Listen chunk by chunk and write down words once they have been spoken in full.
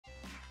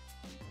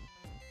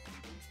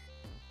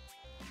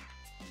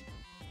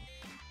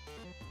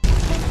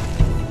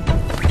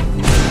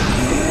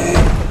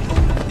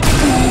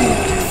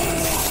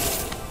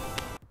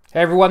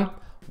Hey everyone,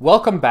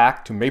 welcome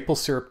back to Maple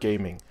Syrup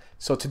Gaming.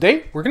 So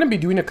today we're going to be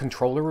doing a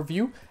controller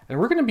review and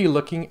we're going to be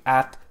looking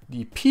at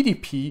the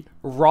PDP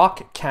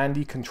Rock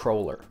Candy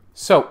controller.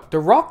 So the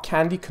Rock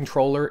Candy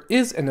controller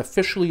is an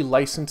officially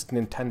licensed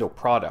Nintendo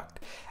product,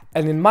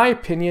 and in my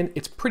opinion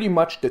it's pretty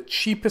much the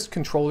cheapest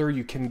controller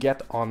you can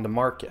get on the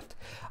market.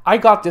 I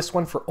got this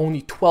one for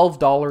only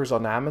 $12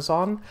 on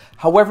Amazon.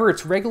 However,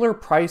 its regular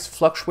price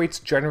fluctuates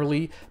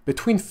generally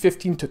between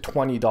 $15 to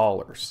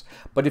 $20.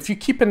 But if you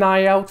keep an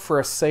eye out for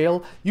a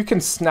sale, you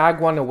can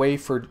snag one away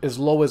for as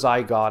low as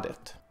I got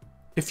it.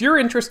 If you're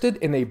interested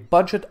in a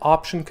budget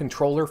option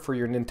controller for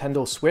your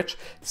Nintendo Switch,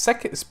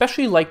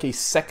 especially like a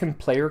second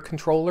player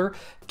controller,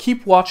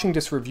 keep watching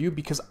this review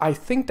because I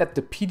think that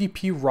the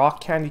PDP Rock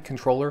Candy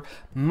controller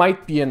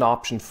might be an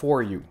option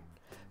for you.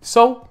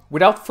 So,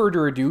 without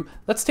further ado,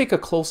 let's take a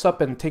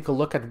close-up and take a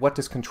look at what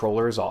this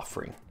controller is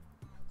offering.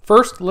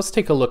 First, let's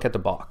take a look at the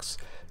box.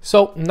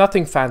 So,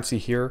 nothing fancy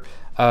here,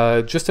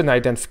 just an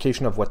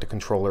identification of what the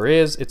controller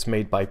is. It's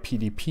made by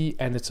PDP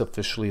and it's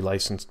officially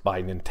licensed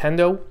by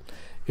Nintendo.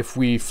 If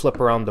we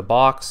flip around the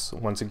box,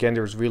 once again,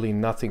 there's really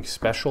nothing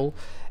special.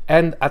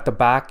 And at the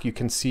back, you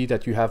can see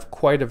that you have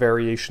quite a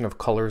variation of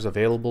colors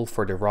available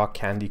for the Rock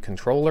Candy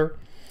controller.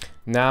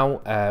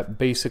 Now,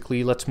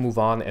 basically, let's move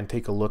on and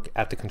take a look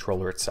at the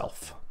controller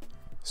itself.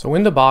 So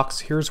in the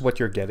box, here's what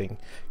you're getting.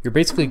 You're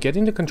basically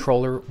getting the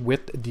controller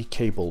with the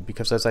cable,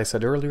 because as I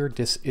said earlier,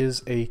 this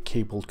is a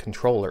cabled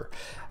controller.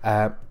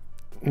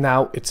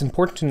 Now, it's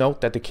important to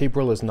note that the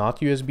cable is not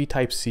USB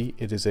Type-C,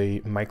 it is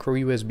a micro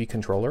USB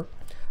controller.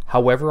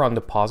 However, on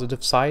the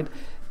positive side,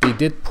 they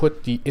did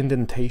put the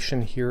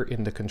indentation here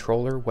in the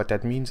controller. What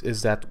that means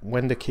is that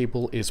when the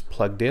cable is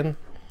plugged in,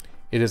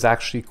 it is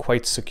actually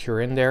quite secure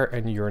in there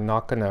and you're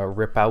not going to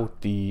rip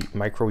out the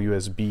micro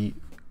USB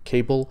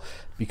cable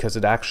because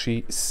it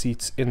actually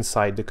seats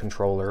inside the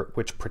controller,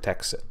 which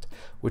protects it,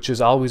 which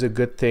is always a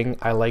good thing.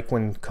 I like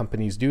when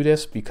companies do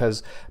this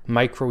because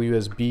micro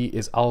USB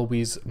is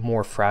always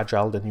more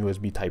fragile than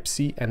USB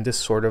Type-C, and this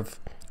sort of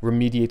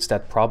remediates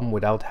that problem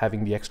without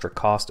having the extra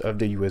cost of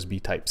the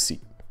USB Type-C.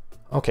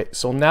 Okay,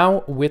 so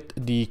now with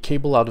the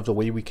cable out of the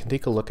way, we can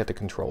take a look at the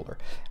controller.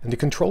 And the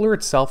controller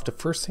itself, the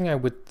first thing I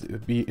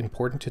would be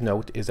important to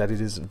note is that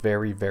it is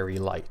very, very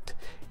light.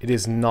 It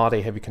is not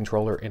a heavy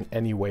controller in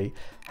any way.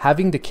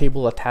 Having the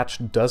cable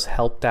attached does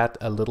help that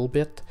a little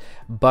bit,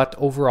 but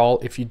overall,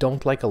 if you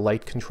don't like a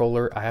light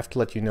controller, I have to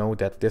let you know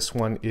that this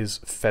one is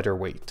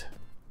featherweight.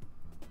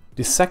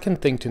 The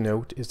second thing to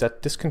note is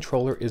that this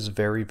controller is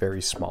very,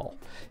 very small.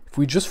 If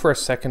we just for a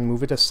second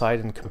move it aside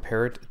and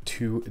compare it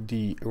to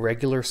the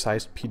regular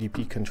sized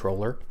PDP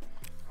controller,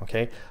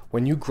 okay,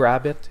 when you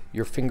grab it,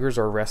 your fingers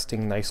are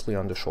resting nicely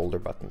on the shoulder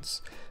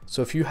buttons.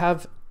 So if you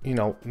have,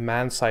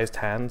 man-sized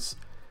hands,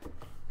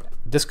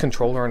 this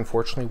controller,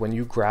 unfortunately, when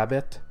you grab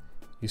it,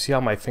 you see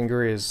how my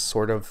finger is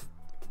sort of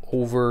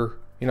over,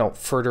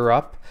 further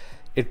up?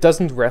 It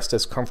doesn't rest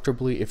as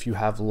comfortably if you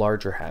have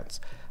larger hands.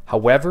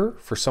 However,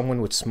 for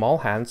someone with small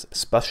hands,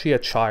 especially a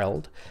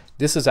child,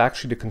 this is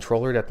actually the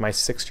controller that my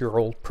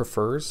 6-year-old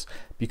prefers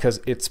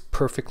because it's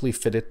perfectly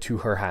fitted to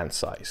her hand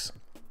size.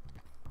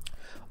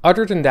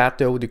 Other than that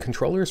though, the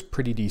controller is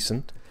pretty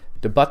decent.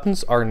 The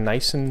buttons are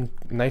nice and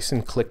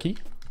clicky.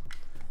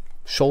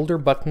 Shoulder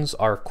buttons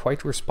are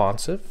quite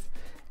responsive,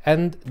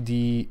 and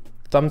the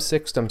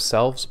thumbsticks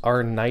themselves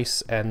are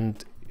nice,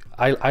 and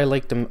I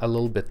like them a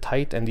little bit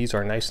tight, and these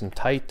are nice and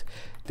tight.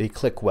 They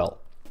click well.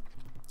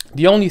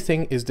 The only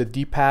thing is the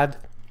D-pad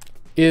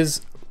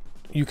is,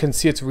 you can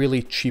see it's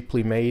really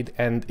cheaply made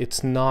and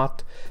it's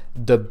not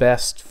the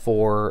best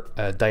for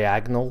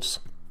diagonals.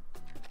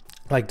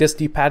 Like this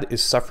D-pad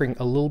is suffering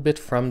a little bit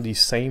from the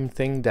same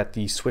thing that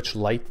the Switch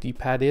Lite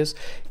D-pad is.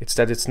 It's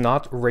that it's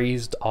not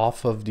raised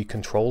off of the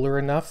controller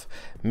enough,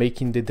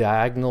 making the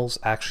diagonals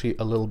actually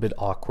a little bit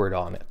awkward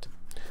on it.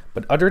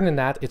 But other than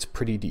that, it's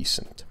pretty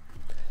decent.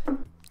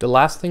 The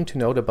last thing to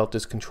note about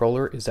this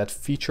controller is that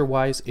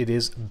feature-wise, it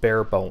is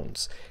bare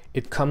bones.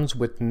 It comes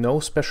with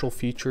no special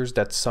features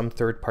that some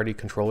third-party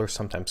controllers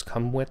sometimes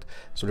come with.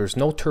 So there's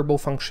no turbo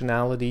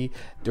functionality,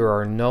 there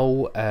are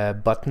no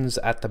buttons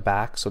at the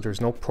back, so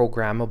there's no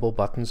programmable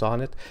buttons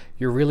on it.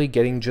 You're really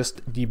getting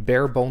just the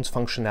bare bones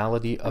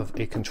functionality of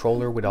a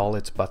controller with all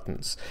its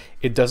buttons.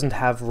 It doesn't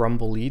have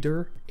rumble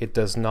either, it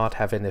does not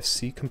have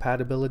NFC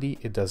compatibility,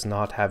 it does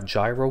not have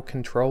gyro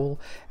control,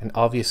 and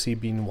obviously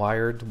being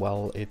wired,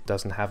 well, it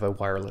doesn't have a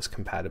wireless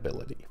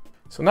compatibility.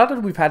 So now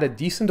that we've had a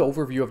decent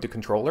overview of the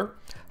controller,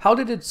 how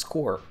did it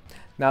score?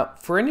 Now,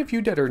 for any of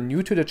you that are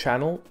new to the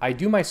channel, I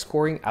do my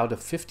scoring out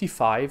of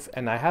 55,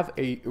 and I have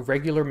a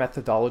regular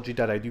methodology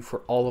that I do for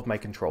all of my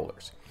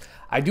controllers.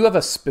 I do have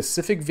a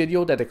specific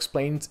video that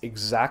explains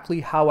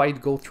exactly how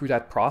I'd go through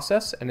that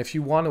process, and if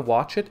you want to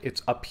watch it,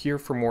 it's up here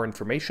for more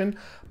information,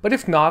 but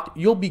if not,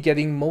 you'll be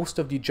getting most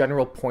of the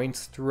general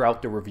points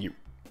throughout the review.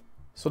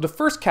 So the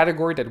first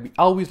category that we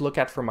always look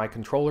at for my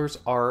controllers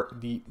are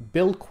the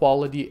build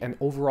quality and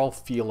overall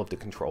feel of the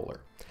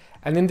controller.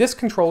 And in this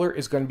controller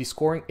is going to be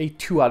scoring a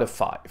 2 out of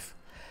 5.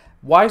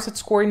 Why is it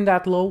scoring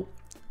that low?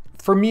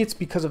 For me, it's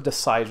because of the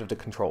size of the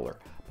controller.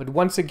 But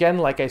once again,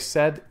 like I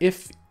said,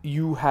 if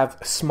you have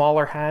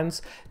smaller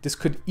hands, this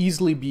could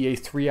easily be a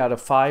 3 out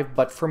of 5,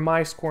 but for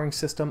my scoring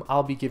system,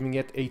 I'll be giving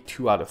it a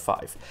 2 out of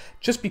 5.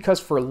 Just because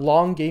for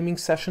long gaming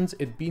sessions,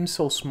 it being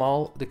so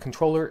small, the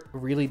controller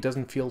really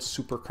doesn't feel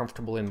super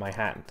comfortable in my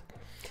hand.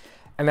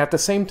 And at the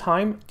same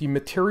time, the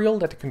material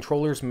that the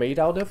controller is made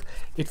out of,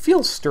 it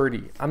feels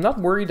sturdy. I'm not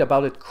worried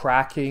about it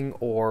cracking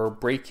or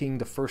breaking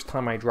the first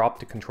time I drop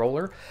the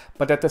controller,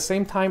 but at the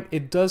same time,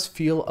 it does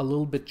feel a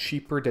little bit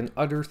cheaper than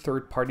other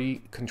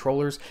third-party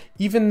controllers.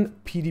 Even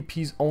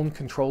PDP's own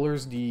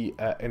controllers, the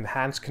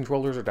enhanced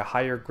controllers or the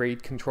higher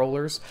grade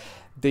controllers,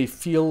 they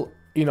feel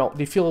a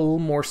little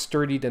more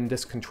sturdy than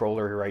this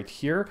controller right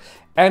here.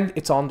 And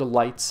it's on the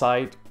light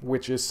side,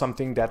 which is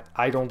something that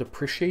I don't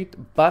appreciate,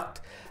 but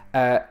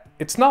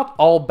it's not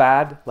all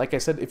bad. Like I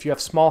said, if you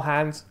have small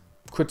hands,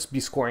 could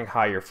be scoring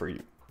higher for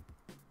you.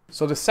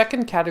 So the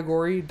second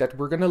category that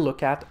we're going to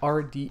look at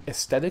are the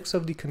aesthetics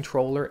of the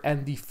controller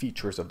and the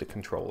features of the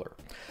controller.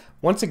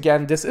 Once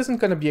again, this isn't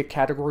going to be a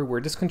category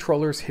where this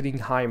controller is hitting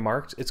high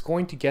marks. It's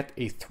going to get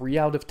a 3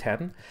 out of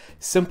 10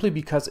 simply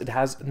because it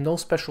has no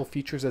special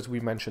features, as we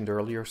mentioned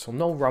earlier. So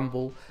no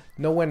rumble,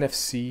 no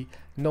NFC,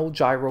 no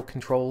gyro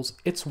controls.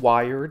 It's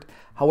wired.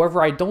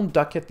 However, I don't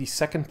duck at the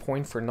second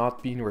point for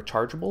not being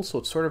rechargeable, so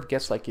it sort of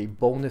gets like a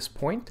bonus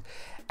point.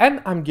 And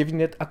I'm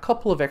giving it a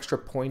couple of extra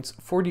points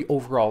for the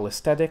overall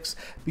aesthetics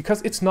because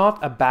it's not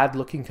a bad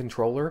looking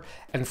controller.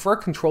 And for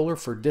a controller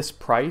for this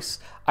price,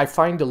 I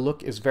find the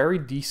look is very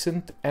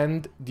decent,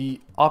 and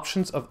the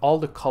options of all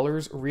the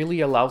colors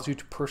really allows you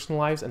to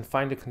personalize and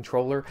find a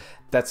controller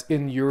that's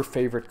in your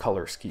favorite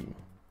color scheme.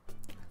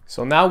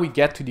 So now we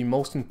get to the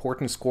most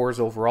important scores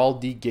overall,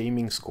 the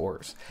gaming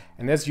scores.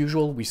 And as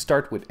usual, we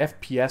start with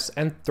FPS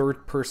and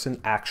third-person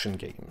action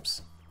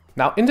games.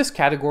 Now in this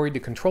category,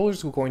 the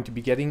controllers are going to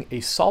be getting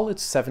a solid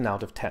 7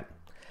 out of 10.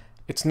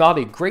 It's not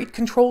a great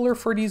controller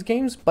for these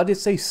games, but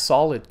it's a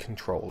solid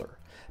controller.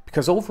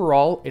 Because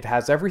overall, it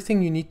has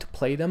everything you need to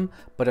play them,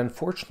 but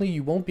unfortunately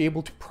you won't be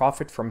able to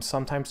profit from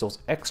sometimes those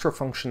extra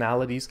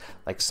functionalities,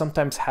 like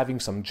sometimes having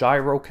some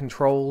gyro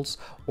controls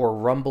or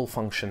rumble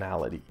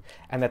functionality.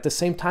 And at the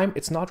same time,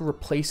 it's not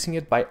replacing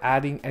it by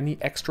adding any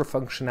extra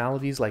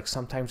functionalities like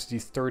sometimes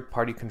these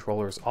third-party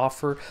controllers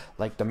offer,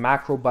 like the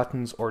macro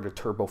buttons or the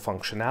turbo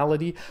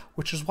functionality,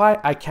 which is why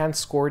I can't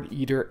score it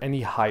either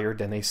any higher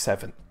than a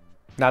 7.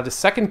 Now the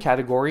second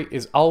category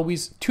is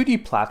always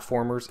 2D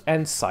platformers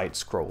and side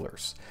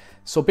scrollers.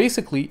 So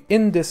basically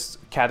in this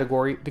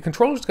category, the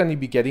controller is going to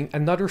be getting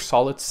another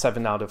solid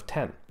 7 out of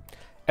 10.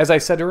 As I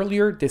said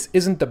earlier, this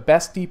isn't the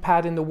best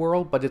D-pad in the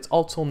world, but it's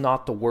also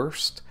not the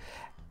worst.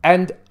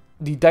 And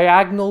the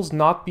diagonals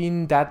not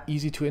being that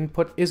easy to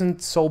input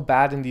isn't so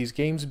bad in these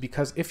games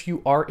because if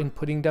you are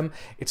inputting them,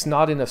 it's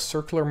not in a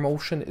circular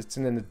motion, it's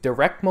in a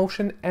direct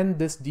motion, and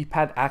this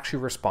D-pad actually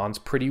responds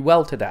pretty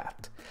well to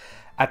that.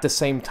 At the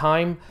same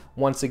time,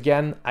 once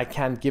again, I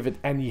can't give it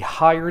any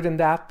higher than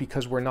that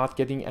because we're not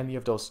getting any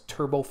of those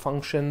turbo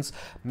functions,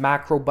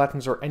 macro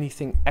buttons, or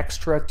anything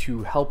extra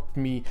to help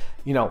me,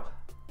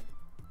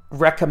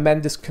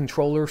 recommend this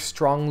controller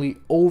strongly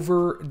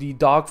over the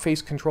dog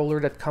face controller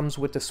that comes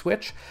with the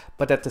Switch.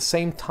 But at the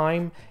same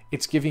time,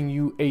 it's giving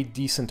you a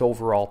decent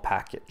overall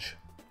package.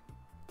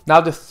 Now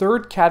the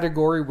third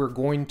category we're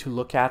going to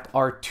look at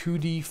are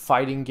 2D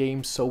fighting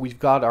games. So we've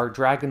got our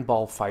Dragon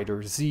Ball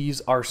FighterZ,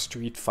 these are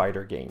Street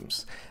Fighter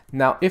games.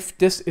 Now if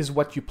this is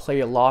what you play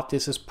a lot,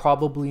 this is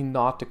probably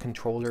not the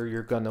controller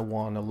you're going to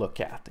want to look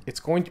at. It's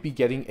going to be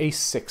getting a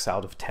 6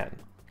 out of 10.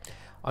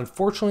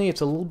 Unfortunately,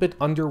 it's a little bit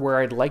under where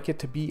I'd like it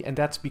to be, and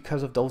that's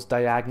because of those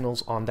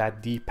diagonals on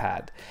that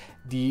D-pad.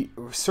 The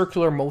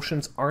circular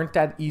motions aren't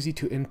that easy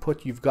to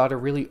input. You've got to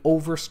really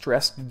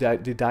overstress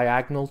the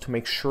diagonal to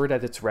make sure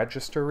that it's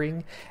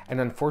registering, and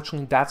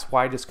unfortunately that's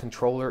why this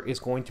controller is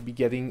going to be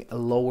getting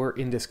lower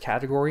in this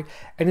category,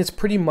 and it's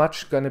pretty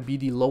much going to be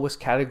the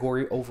lowest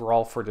category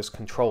overall for this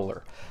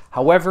controller.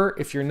 However,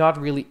 if you're not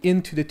really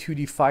into the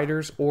 2D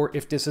fighters, or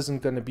if this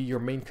isn't going to be your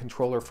main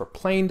controller for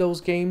playing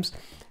those games,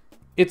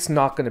 it's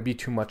not going to be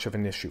too much of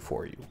an issue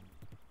for you.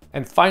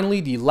 And finally,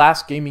 the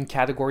last gaming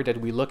category that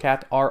we look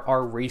at are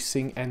our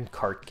racing and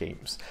kart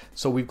games.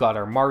 So we've got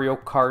our Mario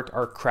Kart,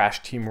 our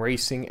Crash Team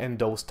Racing, and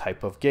those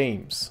type of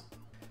games.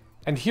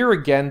 And here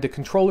again, the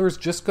controller is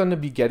just going to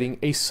be getting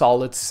a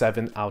solid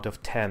 7 out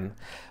of 10.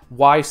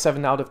 Why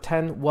 7 out of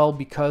 10? Well,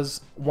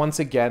 because once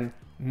again,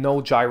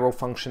 no gyro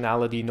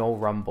functionality, no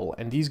rumble.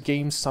 And these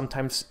games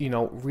sometimes,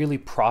 really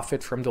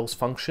profit from those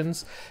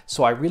functions.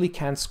 So I really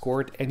can't score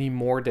it any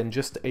more than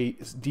just a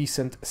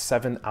decent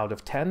 7 out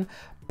of 10.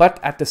 But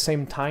at the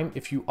same time,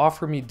 if you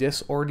offer me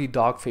this or the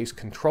dog-faced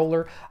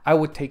controller, I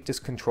would take this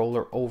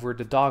controller over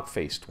the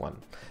dog-faced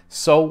one.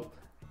 So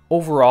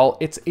overall,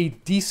 it's a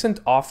decent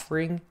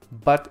offering,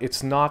 but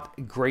it's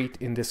not great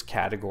in this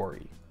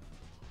category.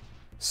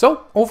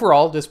 So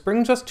overall, this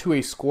brings us to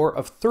a score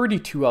of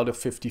 32 out of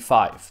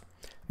 55.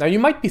 Now you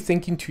might be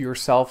thinking to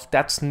yourself,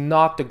 that's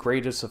not the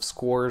greatest of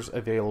scores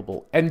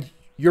available, and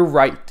you're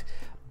right,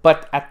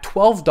 But at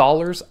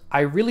 $12, I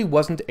really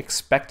wasn't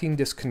expecting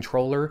this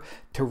controller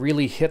to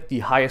really hit the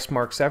highest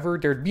marks ever.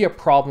 There'd be a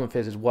problem if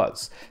it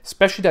was,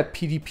 especially that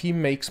PDP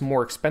makes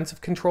more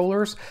expensive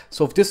controllers.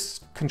 So if this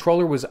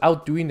controller was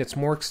outdoing its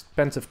more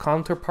expensive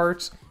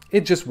counterparts,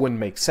 it just wouldn't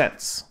make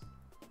sense.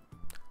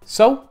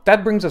 So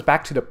that brings us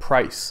back to the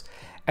price.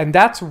 And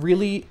that's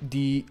really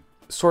the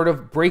sort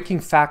of breaking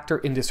factor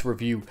in this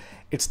review.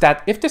 It's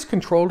that if this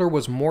controller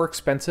was more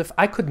expensive,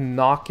 I could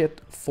knock it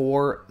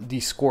for the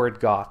score it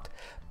got.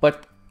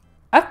 But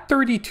at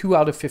 32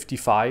 out of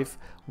 55,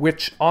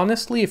 which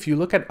honestly, if you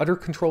look at other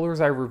controllers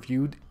I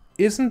reviewed,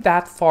 isn't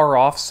that far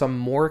off some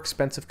more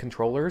expensive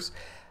controllers,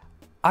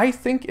 I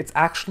think it's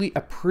actually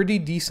a pretty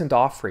decent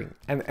offering.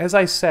 And as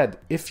I said,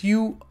 if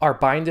you are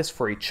buying this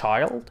for a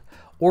child,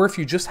 or if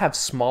you just have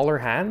smaller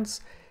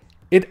hands,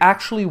 it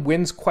actually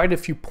wins quite a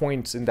few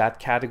points in that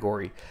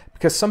category.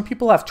 Because some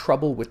people have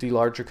trouble with the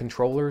larger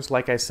controllers.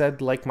 Like I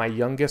said, like my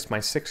youngest, my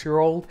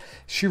 6-year-old,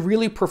 she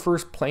really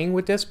prefers playing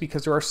with this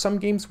because there are some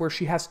games where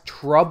she has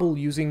trouble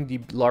using the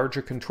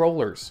larger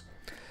controllers.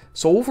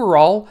 So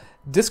overall,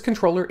 this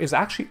controller is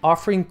actually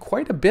offering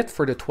quite a bit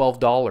for the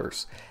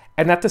 $12.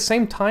 And at the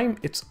same time,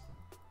 it's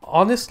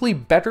honestly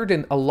better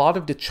than a lot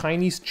of the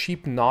Chinese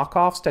cheap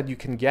knockoffs that you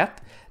can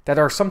get that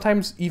are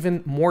sometimes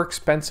even more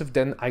expensive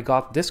than I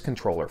got this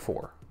controller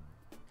for.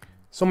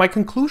 So my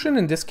conclusion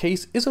in this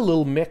case is a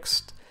little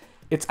mixed.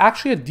 It's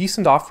actually a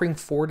decent offering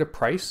for the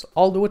price,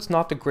 although it's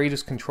not the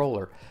greatest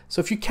controller. So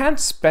if you can't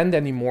spend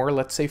any more,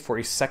 let's say for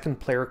a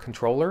second player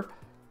controller,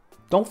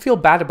 don't feel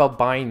bad about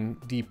buying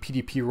the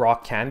PDP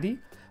Rock Candy.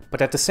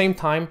 But at the same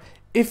time,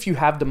 if you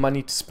have the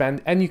money to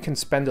spend and you can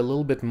spend a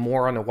little bit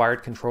more on a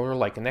wired controller,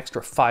 like an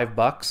extra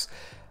 $5,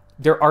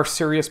 there are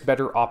serious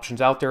better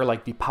options out there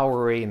like the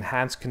PowerA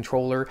Enhanced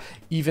controller.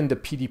 Even the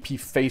PDP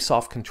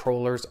face-off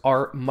controllers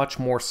are much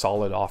more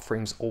solid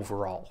offerings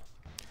overall.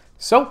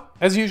 So,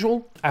 as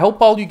usual, I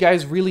hope all you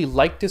guys really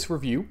liked this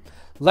review.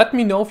 Let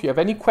me know if you have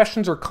any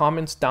questions or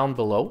comments down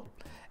below.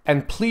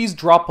 And please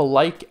drop a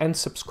like and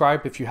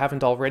subscribe if you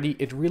haven't already.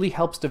 It really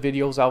helps the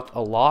videos out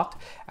a lot.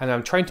 And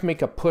I'm trying to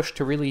make a push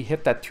to really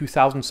hit that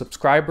 2,000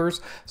 subscribers.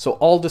 So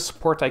all the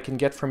support I can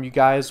get from you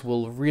guys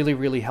will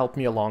really help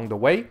me along the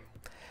way.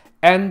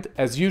 And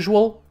as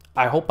usual,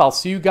 I hope I'll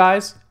see you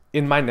guys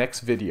in my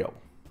next video.